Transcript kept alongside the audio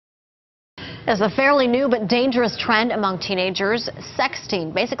There's a fairly new but dangerous trend among teenagers,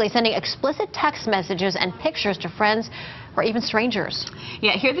 sexting, basically sending explicit text messages and pictures to friends or even strangers.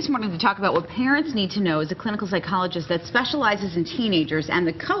 Yeah, here this morning to talk about what parents need to know is a clinical psychologist that specializes in teenagers and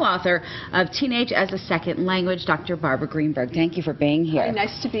the co-author of Teenage as a Second Language, Dr. Barbara Greenberg. Thank you for being here. Very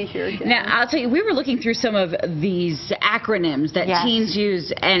nice to be here again. Now, I'll tell you, we were looking through some of these acronyms that teens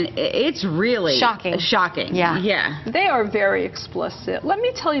use, and it's really shocking. Yeah. They are very explicit. Let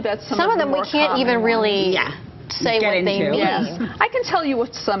me tell you about some of them we can't even really say what they mean. Yes. I can tell you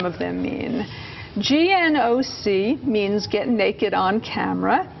what some of them mean. GNOC means get naked on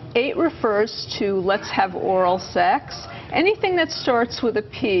camera. 8 refers to let's have oral sex. Anything that starts with a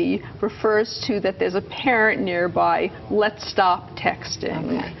P refers to that there's a parent nearby. Let's stop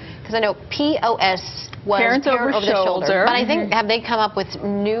texting. Okay. Because I know POS was parent over the shoulder. But I think, have they come up with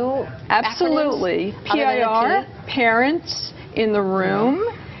new Absolutely. PIR, parents in the room.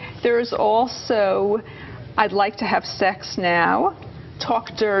 There's also I'd like to have sex now. Talk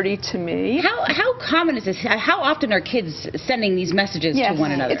dirty to me. How common is this? How often are kids sending these messages to one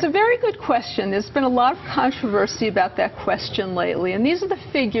another? It's a very good question. There's been a lot of controversy about that question lately, and these are the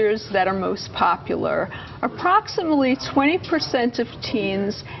figures that are most popular. Approximately 20% of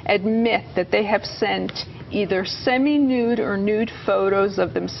teens admit that they have sent either semi-nude or nude photos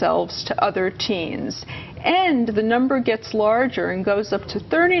of themselves to other teens. And the number gets larger and goes up to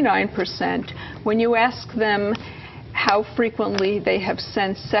 39% when you ask them how frequently they have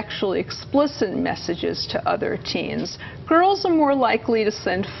sent sexually explicit messages to other teens. Girls are more likely to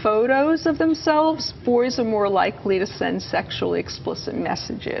send photos of themselves. Boys are more likely to send sexually explicit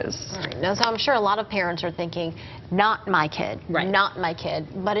messages. All right. Now, so I'm sure a lot of parents are thinking, not my kid, not my kid.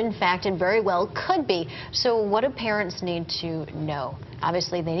 But in fact, it very well could be. So what do parents need to know?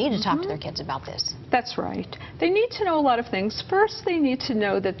 Obviously, they need to talk to their kids about this. That's right. They need to know a lot of things. First, they need to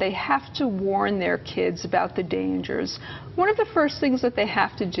know that they have to warn their kids about the dangers. One of the first things that they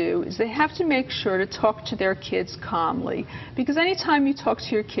have to do is they have to make sure to talk to their kids calmly. Because anytime you talk to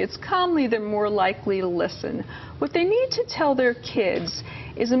your kids calmly, they're more likely to listen. What they need to tell their kids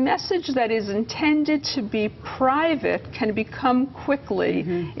is a message that is intended to be private can become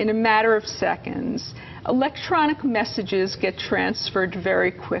quickly in a matter of seconds. Electronic messages get transferred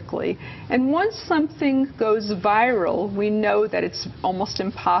very quickly. And once something goes viral, we know that it's almost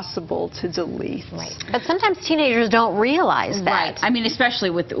impossible to delete. Right. But sometimes teenagers don't realize that. Right. I mean, especially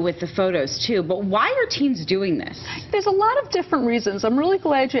with the photos, too. But why are teens doing this? There's a lot of different reasons. I'm really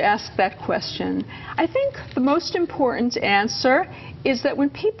glad you asked that question. I think the most important answer is that when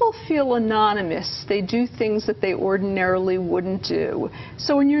people feel anonymous, they do things that they ordinarily wouldn't do.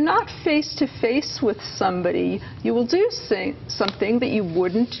 So when you're not face-to-face with somebody, you will do something that you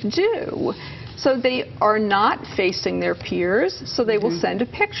wouldn't do. So they are not facing their peers, so they will send a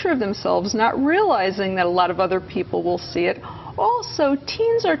picture of themselves, not realizing that a lot of other people will see it. Also,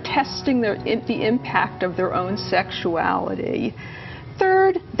 teens are testing the impact of their own sexuality.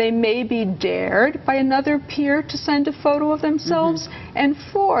 Third, they may be dared by another peer to send a photo of themselves. And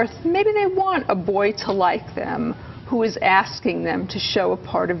fourth, maybe they want a boy to like them who is asking them to show a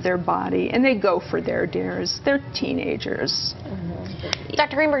part of their body, and they go for their dares. They're teenagers.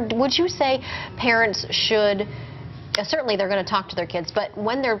 Dr. Greenberg, would you say parents should, certainly they're going to talk to their kids, but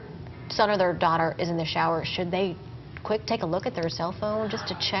when their son or their daughter is in the shower, should they take a look at their cell phone just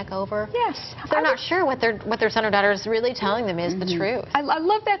to check over? Yes. They're not sure what their son or daughter is really telling them is the truth. I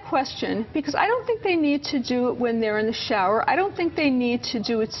love that question because I don't think they need to do it when they're in the shower. I don't think they need to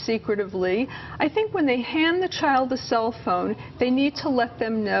do it secretively. I think when they hand the child the cell phone, they need to let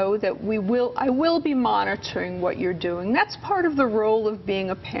them know that I will be monitoring what you're doing. That's part of the role of being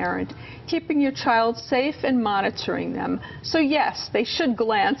a parent, keeping your child safe and monitoring them. So yes, they should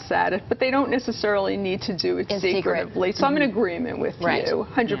glance at it, but they don't necessarily need to do it secretively. So I'm in agreement with you,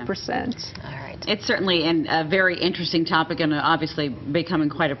 100%. All right. It's certainly a very interesting topic and obviously becoming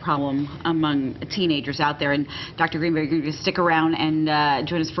quite a problem among teenagers out there. And Dr. Greenberg, you're going to stick around and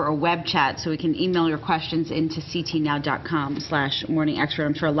join us for a web chat so we can email your questions into ctnow.com/morning expert.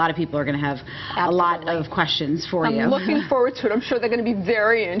 I'm sure a lot of people are going to have a lot of questions for you. I'm looking forward to it. I'm sure they're going to be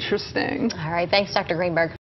very interesting. All right. Thanks, Dr. Greenberg.